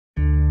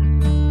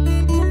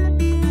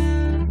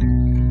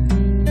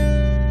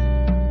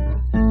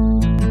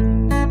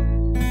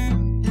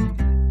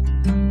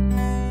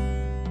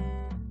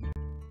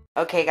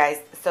Okay guys,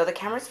 so the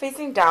camera's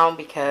facing down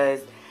because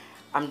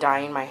I'm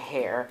dyeing my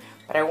hair,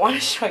 but I want to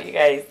show you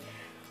guys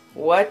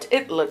what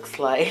it looks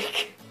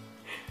like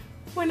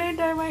when I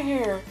dye my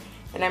hair.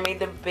 And I made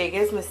the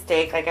biggest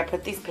mistake. Like, I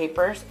put these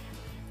papers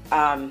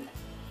so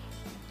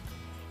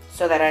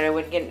that I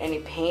wouldn't get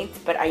any paint,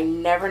 but I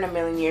never in a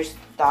million years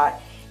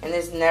thought, and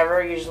this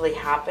never usually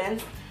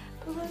happens,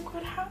 but look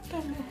what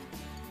happened.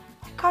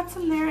 I got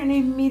some there and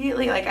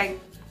immediately, like, I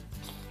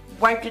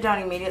wiped it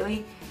down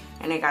immediately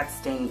and it got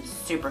stained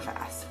super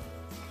fast.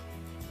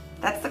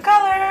 That's the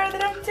color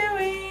that I'm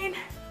doing.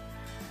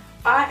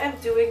 I am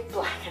doing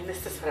black, and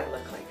this is what I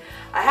look like.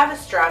 I have a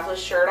strapless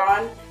shirt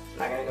on. I'm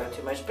not gonna go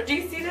too much, but do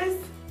you see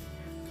this?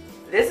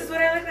 This is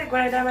what I look like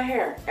when I dye my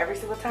hair. Every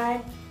single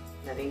time,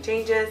 nothing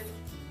changes.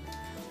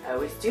 I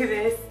always do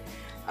this.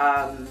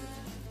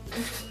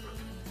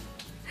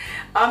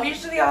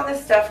 Usually all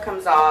this stuff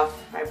comes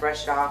off. I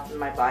brush it off in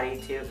my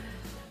body too.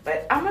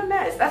 But I'm a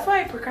mess. That's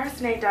why I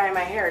procrastinate dyeing my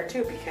hair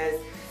too, because,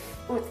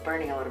 oh, it's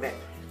burning a little bit.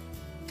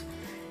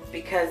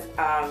 Because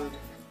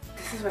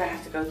this is what I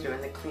have to go through,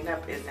 and the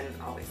cleanup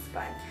isn't always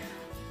fun.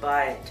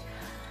 But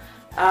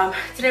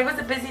today was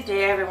a busy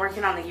day. I've been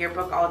working on the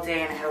yearbook all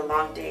day, and I had a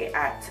long day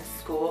at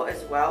school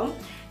as well.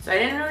 So I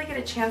didn't really get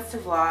a chance to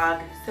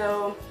vlog.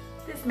 So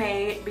this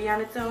may be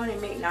on its own, it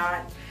may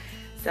not.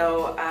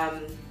 So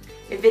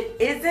if it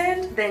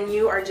isn't, then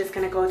you are just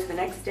gonna go to the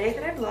next day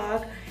that I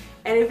vlog.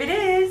 And if it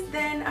is,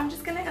 then I'm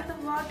just gonna end the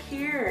vlog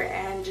here.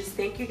 And just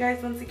thank you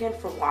guys once again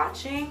for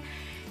watching.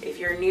 If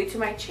you're new to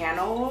my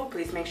channel,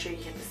 please make sure you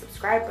hit the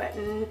subscribe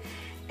button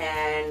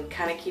and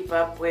kind of keep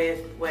up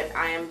with what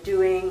I am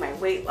doing, my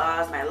weight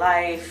loss, my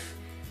life,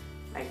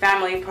 my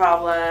family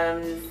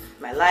problems,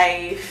 my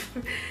life,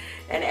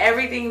 and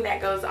everything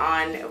that goes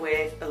on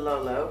with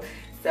Lolo.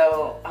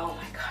 So, oh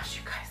my gosh,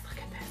 you guys, look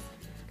at this.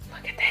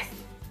 Look at this.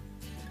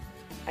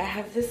 I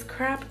have this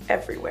crap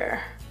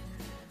everywhere.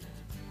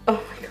 Oh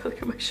my god,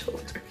 look at my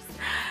shoulders.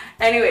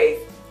 Anyways,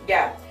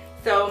 yeah,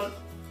 so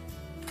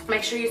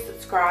make sure you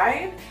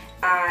subscribe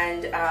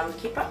and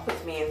keep up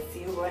with me and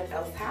see what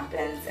else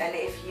happens. And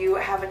if you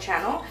have a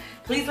channel,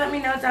 please let me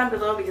know down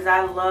below, because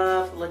I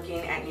love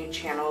looking at new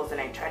channels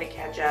and I try to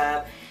catch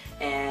up.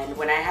 And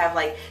when I have,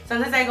 like,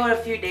 sometimes I go a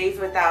few days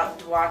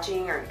without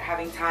watching or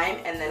having time,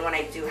 and then when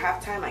I do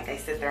have time, like, I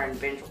sit there and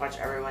binge watch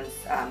everyone's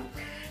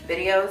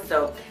videos.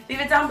 So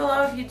leave it down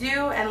below if you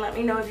do, and let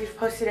me know if you've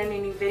posted any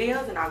new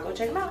videos, and I'll go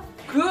check them out.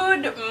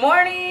 Good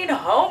morning,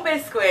 home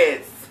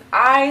biscuits.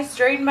 I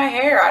straightened my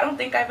hair. I don't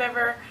think I've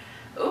ever,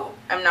 ooh,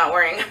 I'm not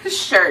wearing a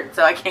shirt,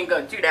 so I can't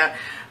go too down,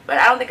 but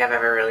I don't think I've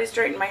ever really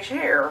straightened my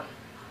hair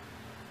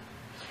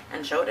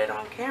and showed it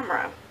on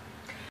camera.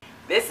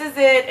 This is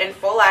it in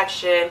full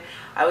action.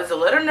 I was a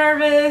little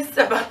nervous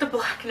about the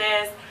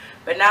blackness,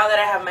 but now that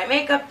I have my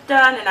makeup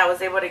done and I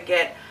was able to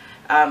get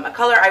a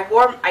color,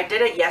 I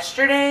did it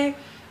yesterday,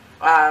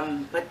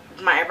 but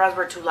my eyebrows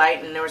were too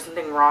light and there was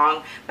something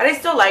wrong, but I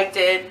still liked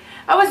it.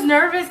 I was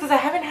nervous because I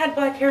haven't had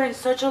black hair in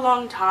such a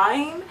long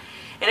time,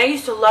 and I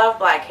used to love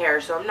black hair,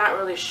 so I'm not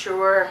really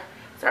sure.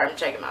 Sorry, I'm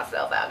checking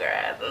myself out,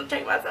 guys. I'm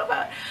checking myself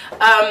out.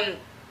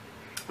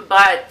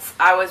 But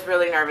I was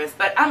really nervous,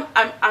 but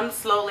I'm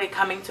slowly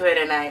coming to it,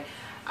 and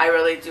I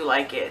really do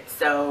like it.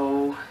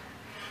 So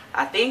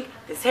I think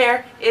this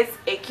hair is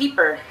a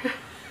keeper.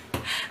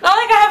 Not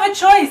like I have a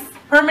choice.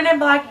 Permanent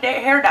black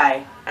hair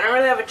dye. I don't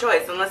really have a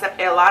choice unless I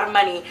pay a lot of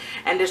money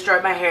and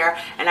destroy my hair,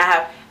 and I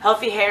have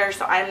healthy hair,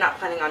 so I'm not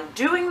planning on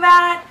doing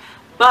that.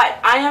 But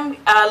I am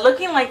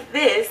looking like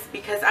this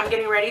because I'm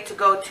getting ready to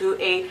go to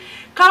a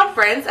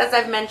conference, as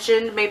I've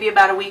mentioned maybe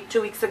about a week, 2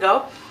 weeks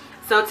ago.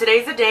 So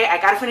today's the day. I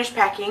gotta finish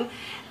packing,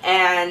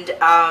 and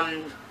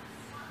I'm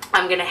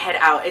gonna head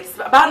out. It's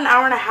about an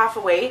hour and a half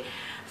away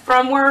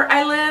from where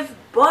I live,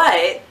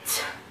 but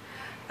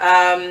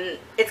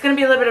it's gonna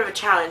be a little bit of a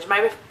challenge.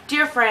 My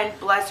dear friend,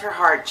 bless her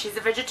heart, she's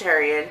a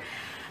vegetarian,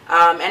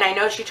 and I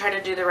know she tried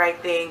to do the right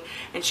thing,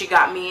 and she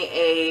got me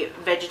a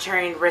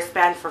vegetarian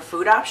wristband for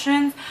food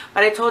options,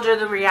 but I told her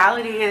the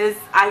reality is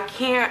I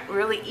can't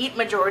really eat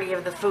majority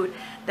of the food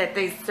that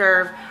they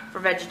serve for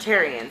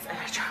vegetarians. And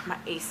my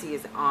AC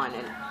is on,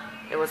 and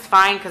it was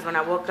fine because when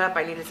I woke up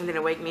I needed something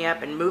to wake me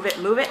up and move it.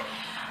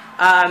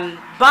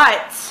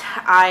 But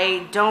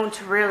I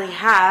don't really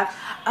have,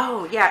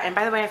 oh yeah, and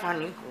by the way, I found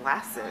new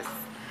glasses.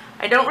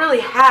 I don't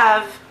really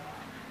have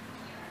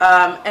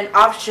an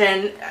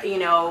option, you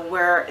know,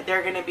 where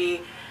they're gonna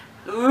be,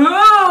 ooh,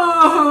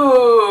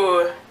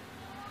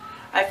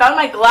 I found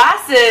my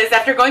glasses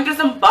after going through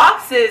some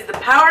boxes. The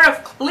power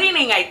of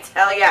cleaning, I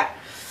tell ya.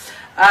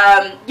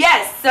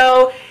 Yes,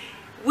 so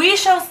we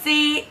shall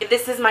see.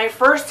 This is my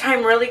first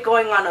time really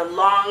going on a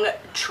long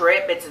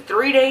trip. It's a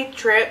 3-day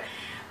trip,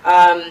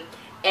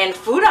 and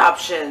food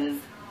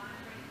options.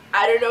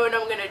 I don't know what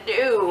I'm gonna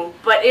do,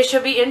 but it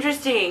should be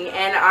interesting,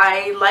 and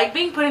I like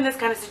being put in this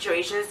kind of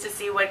situations to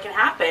see what can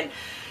happen.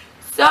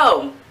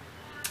 So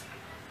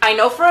I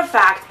know for a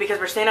fact, because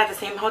we're staying at the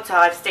same hotel,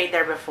 I've stayed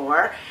there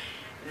before,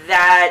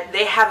 that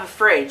they have a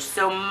fridge.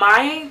 So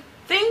my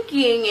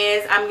thinking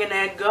is I'm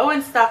gonna go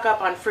and stock up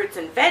on fruits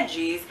and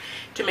veggies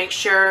to make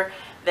sure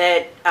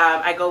that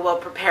I go well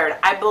prepared.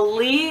 I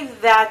believe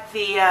that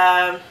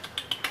the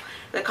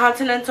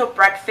continental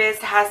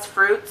breakfast has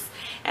fruits,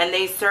 and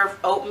they serve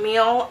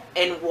oatmeal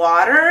in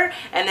water,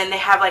 and then they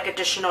have like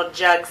additional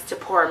jugs to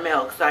pour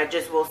milk, so I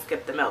just will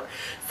skip the milk.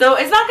 So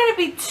it's not going to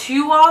be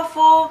too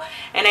awful.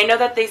 And I know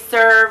that they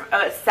serve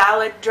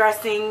salad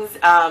dressings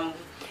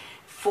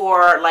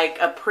for like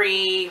a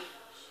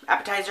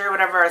appetizer or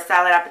whatever, a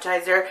salad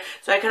appetizer,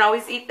 so I can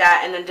always eat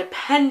that. And then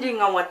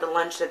depending on what the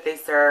lunch that they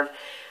serve,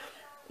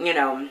 you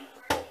know,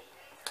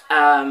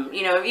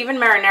 even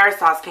marinara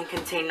sauce can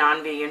contain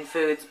non-vegan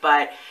foods,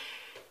 but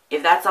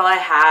if that's all I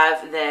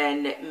have,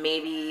 then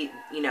maybe,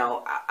 you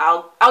know,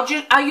 I'll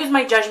use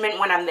my judgment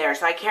when I'm there.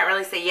 So I can't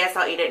really say yes,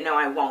 I'll eat it, no,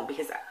 I won't,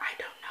 because I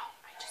don't know.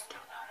 I just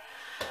don't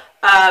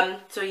know.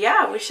 So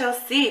yeah, we shall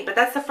see. But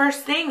that's the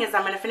first thing, is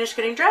I'm going to finish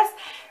getting dressed.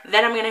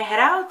 Then I'm going to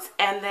head out,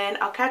 and then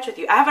I'll catch with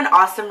you. I have an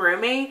awesome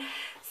roommate,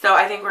 so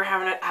I think we're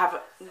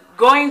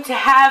going to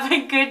have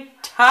a good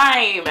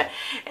time.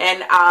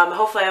 And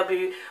hopefully I'll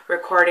be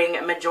recording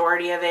a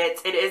majority of it.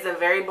 It is a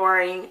very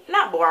boring,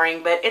 not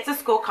boring, but it's a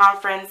school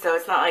conference, so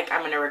it's not like I'm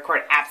going to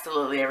record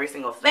absolutely every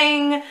single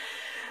thing,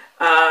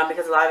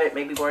 because a lot of it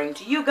may be boring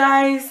to you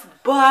guys.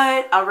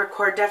 But I'll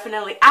record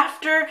definitely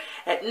after,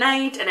 at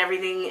night, and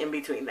everything in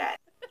between that.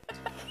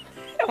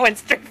 I went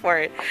straight for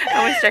it.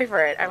 I went straight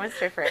for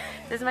it.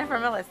 This is my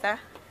friend Melissa.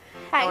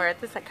 Hi. And we're at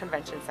this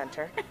convention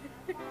center.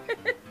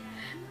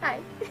 Hi.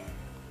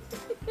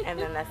 And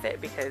then that's it,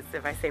 because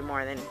if I say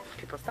more, then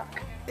people stalk.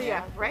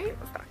 Yeah, right?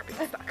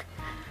 People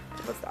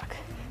stalk.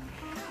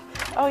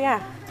 Oh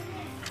yeah.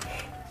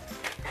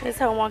 This is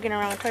how I'm walking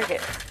around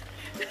Target.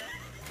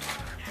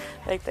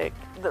 like the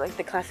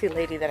classy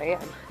lady that I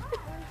am.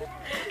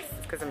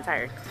 Because I'm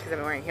tired, because I've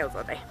been wearing heels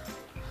all day.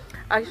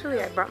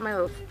 Actually, I brought my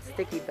little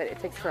sticky, but it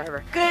takes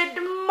forever. Good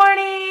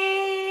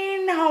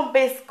morning, home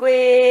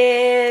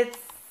biscuits.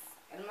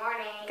 Good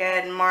morning.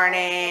 Good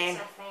morning.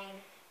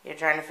 You're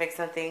trying to fix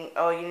something?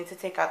 Oh, you need to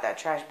take out that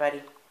trash,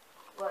 buddy.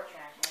 What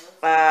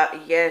trash?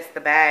 Yes, the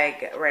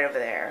bag right over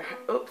there.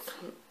 Oops,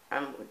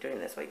 I'm doing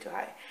this way too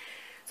high.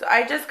 So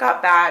I just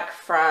got back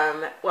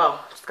from,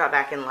 just got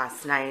back in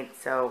last night.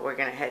 So we're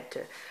gonna head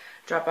to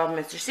drop off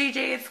Mr.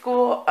 CJ at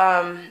school.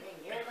 And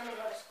you're gonna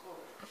go to school,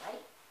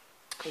 right?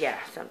 Yeah,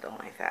 something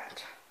like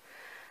that.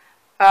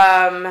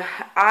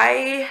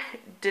 I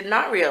did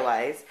not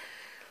realize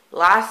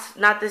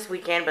not this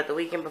weekend, but the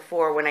weekend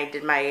before, when I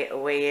did my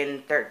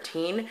weigh-in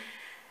 13,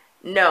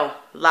 no,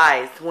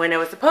 lies. When it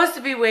was supposed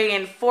to be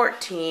weigh-in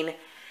 14,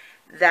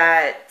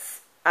 that,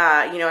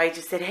 I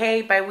just said,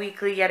 hey,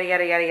 bi-weekly, yada,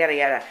 yada, yada, yada,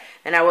 yada.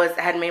 And I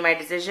had made my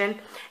decision.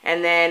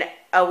 And then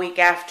a week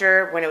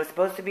after, when it was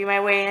supposed to be my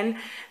weigh-in,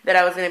 that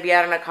I was going to be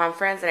out on a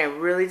conference, and I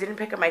really didn't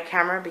pick up my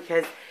camera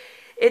because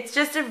it's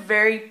just a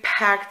very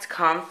packed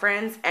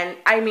conference. And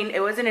I mean, it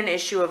wasn't an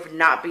issue of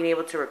not being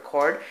able to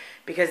record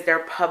because they're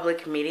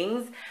public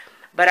meetings,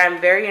 but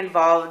I'm very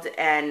involved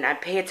and I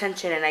pay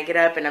attention and I get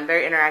up and I'm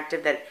very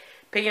interactive, that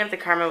picking up the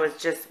camera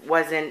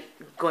wasn't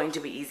going to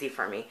be easy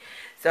for me.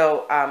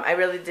 So I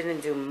really didn't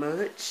do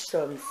much,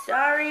 so I'm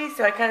sorry.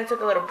 So I kind of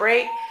took a little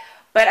break,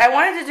 but I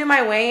wanted to do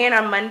my weigh-in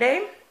on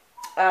Monday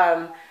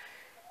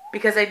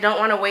because I don't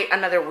want to wait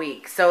another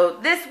week. So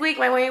this week,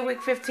 my weigh-in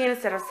week 15,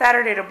 instead of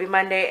Saturday, it'll be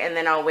Monday, and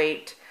then I'll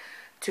wait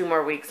 2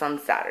 more weeks on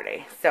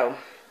Saturday. So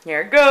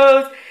here it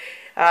goes.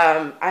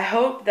 I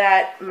hope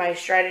that my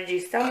strategy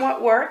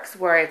somewhat works,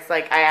 where it's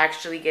like I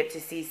actually get to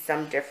see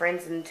some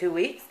difference in 2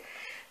 weeks.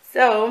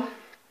 So,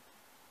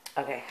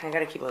 okay, I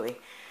gotta keep moving.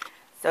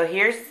 So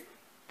here's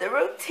the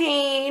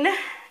routine.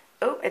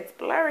 Oh, it's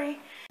blurry.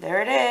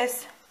 There it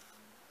is.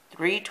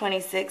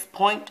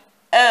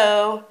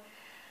 326.0.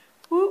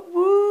 Woo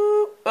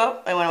woo.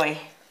 Oh, I went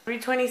away.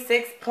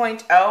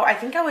 326.0. I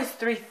think I was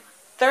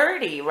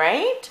 330,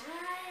 right?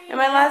 In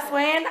my last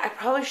weigh-in. I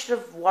probably should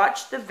have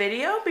watched the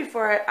video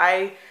before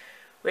I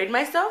weighed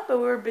myself, but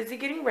we were busy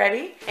getting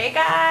ready. Hey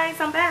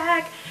guys, I'm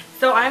back.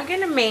 So I'm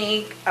gonna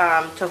make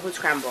tofu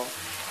scramble.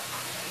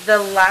 The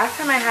last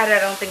time I had it, I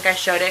don't think I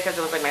showed it because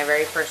it was like my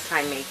very first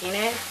time making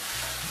it.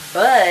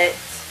 But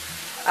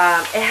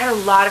it had a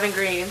lot of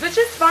ingredients, which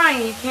is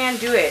fine. You can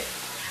do it.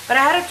 But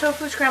I had a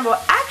tofu scramble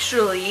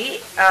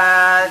actually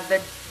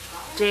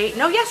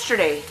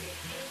yesterday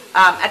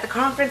at the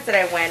conference that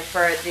I went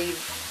for.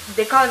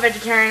 They call it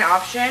vegetarian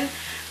option,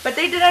 but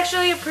they did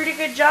actually a pretty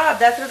good job.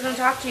 That's what I was going to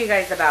talk to you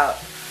guys about.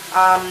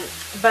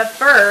 But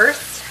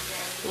first,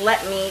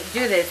 let me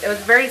do this. It was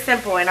very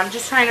simple, and I'm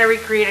just trying to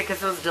recreate it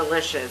because it was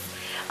delicious.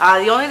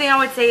 The only thing I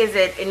would say is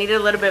that it needed a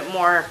little bit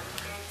more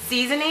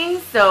seasoning,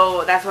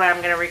 so that's why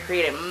I'm going to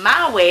recreate it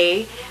my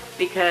way,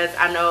 because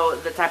I know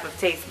the type of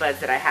taste buds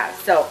that I have.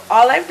 So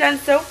all I've done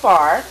so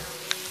far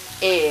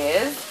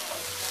is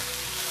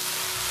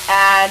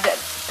add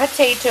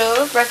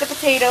potatoes, roasted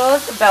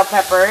potatoes, bell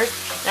peppers,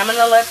 and I'm going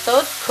to let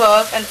those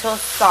cook until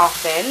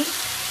softened.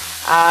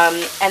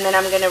 And then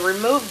I'm going to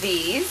remove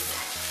these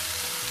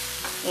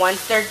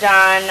once they're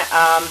done.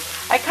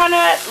 I kind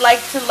of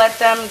like to let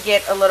them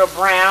get a little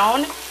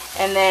brown,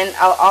 and then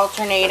I'll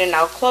alternate and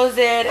I'll close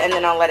it, and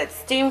then I'll let it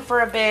steam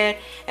for a bit,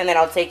 and then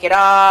I'll take it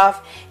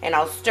off and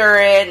I'll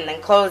stir it and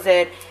then close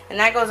it, and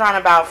that goes on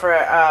about for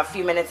a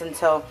few minutes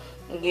until,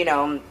 you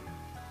know,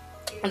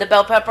 the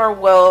bell pepper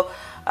will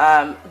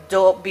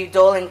be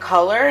dull in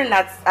color. And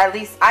that's, at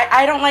least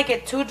I don't like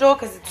it too dull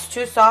because it's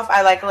too soft.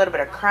 I like a little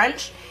bit of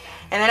crunch.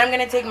 And then I'm going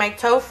to take my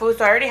tofu.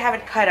 So I already have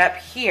it cut up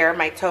here,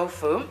 my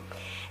tofu.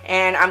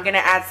 And I'm going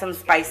to add some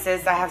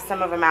spices. I have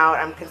some of them out.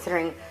 I'm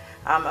considering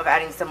of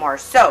adding some more.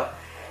 So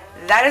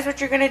that is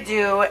what you're going to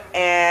do.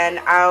 And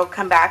I'll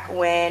come back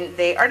when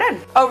they are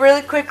done. Oh,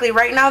 really quickly.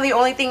 Right now, the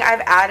only thing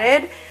I've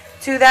added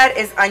to that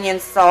is onion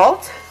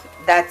salt.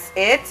 That's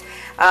it.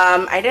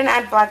 I didn't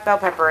add black bell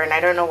pepper, and I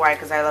don't know why,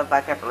 because I love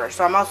black pepper.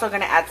 So I'm also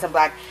going to add some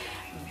black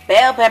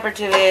bell pepper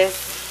to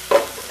this.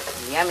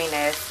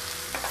 Yumminess.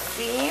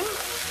 See?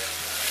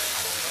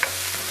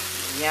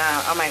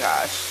 Yeah, oh my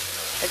gosh.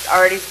 It's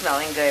already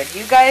smelling good.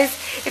 You guys,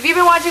 if you've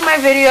been watching my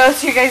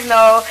videos, you guys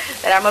know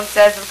that I'm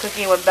obsessed with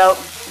cooking with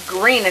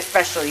green,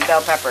 especially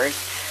bell peppers.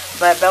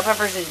 But bell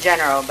peppers in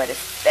general, but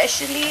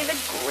especially the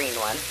green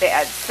ones. They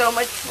add so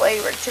much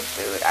flavor to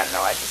food. I don't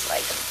know, I just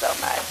like them so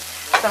much.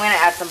 So I'm going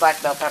to add some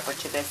black bell pepper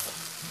to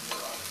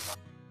this.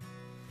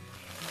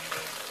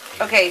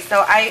 Okay,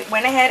 so I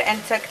went ahead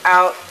and took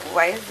out,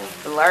 why is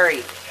this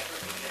blurry?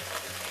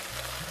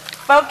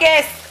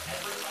 Focus!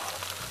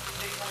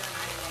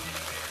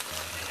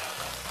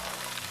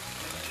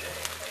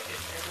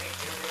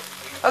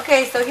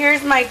 Okay, so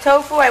here's my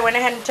tofu. I went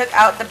ahead and took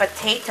out the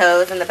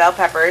potatoes and the bell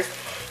peppers.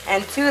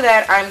 And to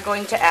that, I'm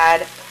going to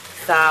add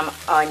some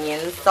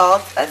onion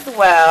salt as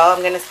well.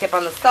 I'm going to skip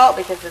on the salt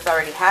because this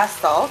already has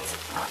salt.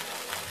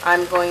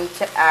 I'm going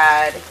to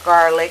add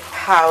garlic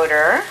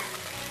powder,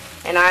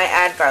 and I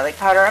add garlic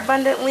powder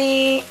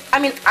abundantly. I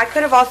mean, I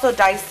could have also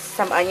diced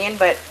some onion,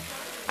 but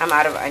I'm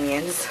out of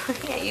onions.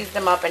 I used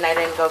them up and I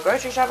didn't go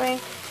grocery shopping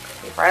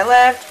before I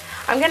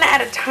left. I'm going to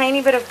add a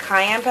tiny bit of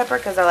cayenne pepper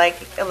because I like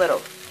a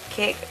little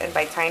kick, and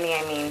by tiny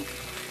I mean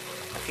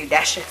a few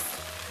dashes.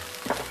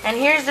 And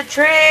here's the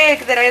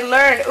trick that I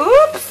learned.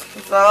 Oops,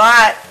 it's a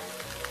lot.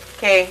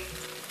 Okay,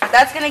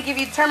 that's going to give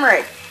you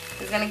turmeric.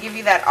 It's going to give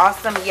you that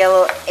awesome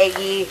yellow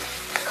eggy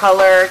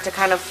color to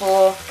kind of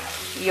fool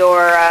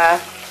your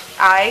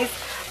eyes.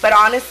 But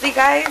honestly,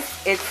 guys,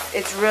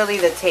 it's really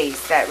the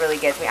taste that really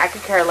gets me. I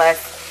could care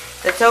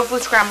less. The tofu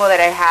scramble that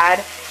I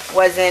had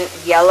wasn't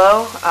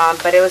yellow,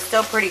 but it was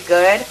still pretty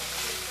good.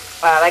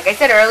 Like I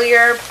said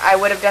earlier, I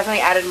would have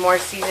definitely added more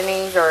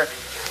seasonings, or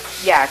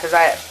yeah, because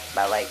I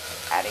like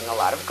adding a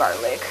lot of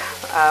garlic,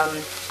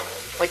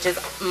 which is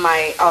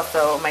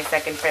also my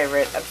second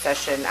favorite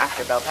obsession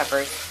after bell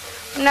peppers.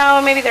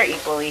 No, maybe they're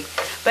equally.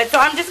 But so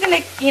I'm just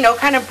going to, you know,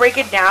 kind of break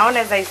it down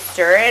as I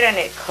stir it and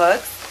it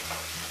cooks.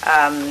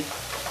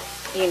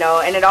 You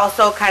know, and it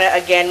also kind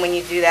of, again, when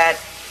you do that,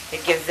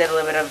 it gives it a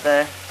little bit of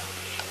the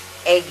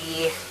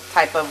eggy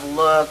type of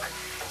look.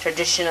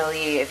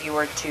 Traditionally, if you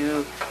were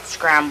to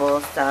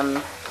scramble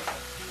some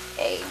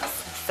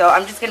eggs. So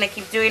I'm just going to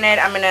keep doing it.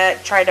 I'm going to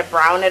try to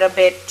brown it a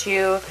bit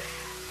too.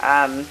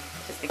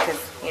 Just because,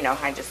 you know,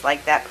 I just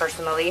like that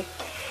personally.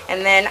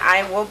 And then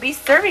I will be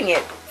serving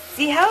it.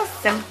 See how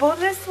simple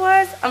this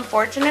was?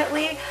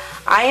 Unfortunately,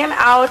 I am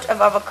out of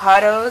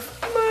avocados,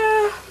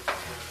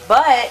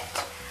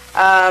 but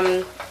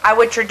I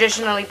would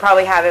traditionally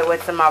probably have it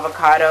with some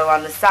avocado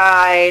on the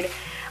side.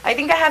 I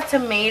think I have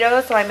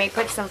tomatoes, so I may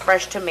put some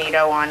fresh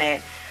tomato on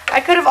it. I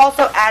could have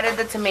also added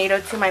the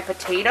tomato to my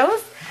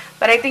potatoes,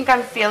 but I think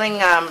I'm feeling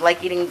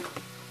like eating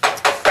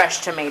fresh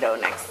tomato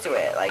next to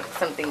it, like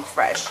something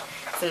fresh,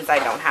 since I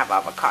don't have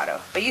avocado.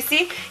 But you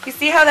see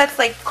how that's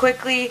like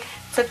quickly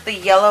took the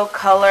yellow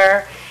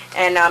color,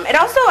 and it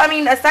also, I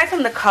mean, aside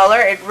from the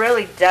color, it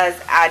really does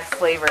add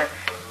flavor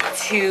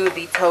to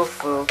the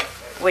tofu,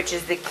 which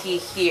is the key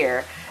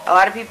here. A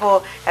lot of people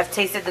have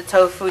tasted the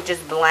tofu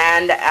just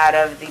bland out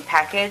of the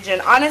package,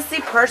 and honestly,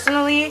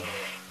 personally,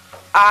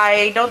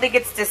 I don't think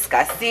it's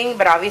disgusting,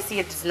 but obviously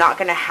it's not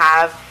going to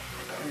have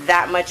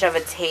that much of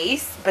a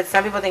taste, but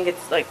some people think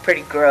it's like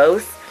pretty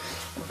gross.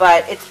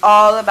 But it's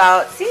all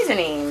about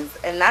seasonings,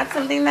 and that's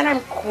something that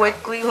I'm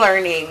quickly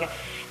learning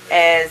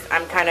as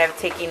I'm kind of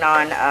taking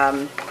on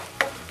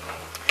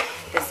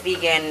this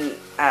vegan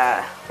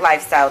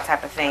lifestyle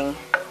type of thing.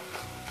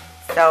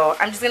 So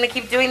I'm just going to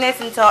keep doing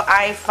this until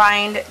I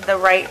find the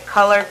right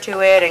color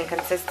to it and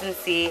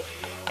consistency.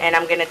 And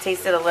I'm going to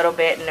taste it a little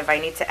bit, and if I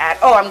need to add,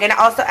 oh, I'm going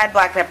to also add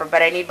black pepper,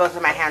 but I need both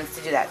of my hands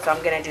to do that, so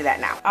I'm going to do that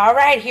now.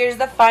 Alright, here's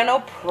the final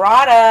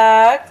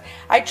product.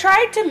 I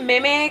tried to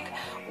mimic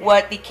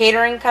what the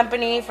catering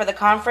company for the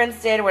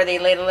conference did, where they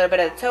laid a little bit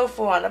of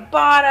tofu on the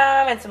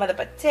bottom and some of the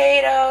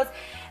potatoes.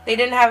 They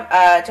didn't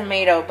have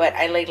tomato, but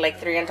I laid like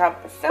 3 on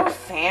top. So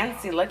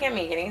fancy. Look at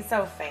me getting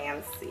so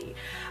fancy.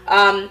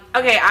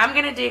 Okay, I'm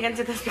going to dig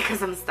into this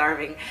because I'm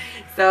starving.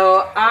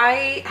 So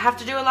I have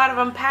to do a lot of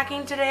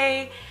unpacking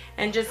today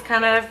and just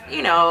kind of,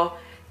 you know,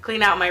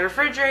 clean out my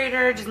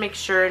refrigerator. Just make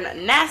sure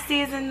nothing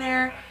nasty is in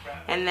there.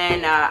 And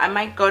then I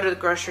might go to the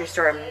grocery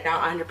store. I'm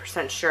not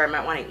 100% sure. I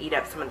might want to eat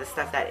up some of the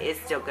stuff that is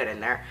still good in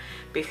there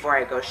before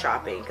I go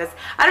shopping. Because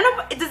I don't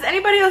know, does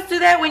anybody else do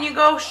that? When you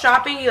go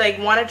shopping, you like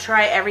want to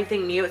try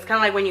everything new. It's kind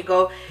of like when you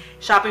go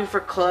shopping for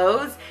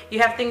clothes. You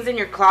have things in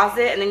your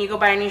closet and then you go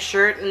buy a new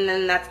shirt and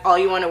then that's all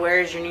you want to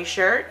wear is your new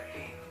shirt.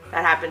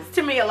 That happens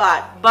to me a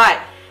lot.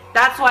 But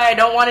that's why I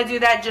don't want to do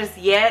that just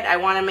yet. I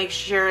want to make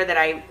sure that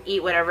I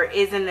eat whatever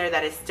is in there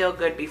that is still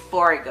good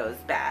before it goes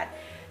bad.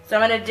 So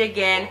I'm going to dig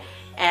in,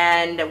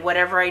 and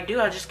whatever I do,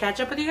 I'll just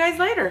catch up with you guys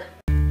later.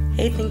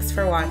 Hey, thanks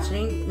for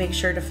watching. Make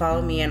sure to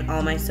follow me on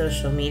all my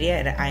social media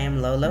at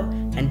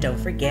EyeAmLolo, and don't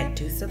forget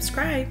to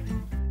subscribe.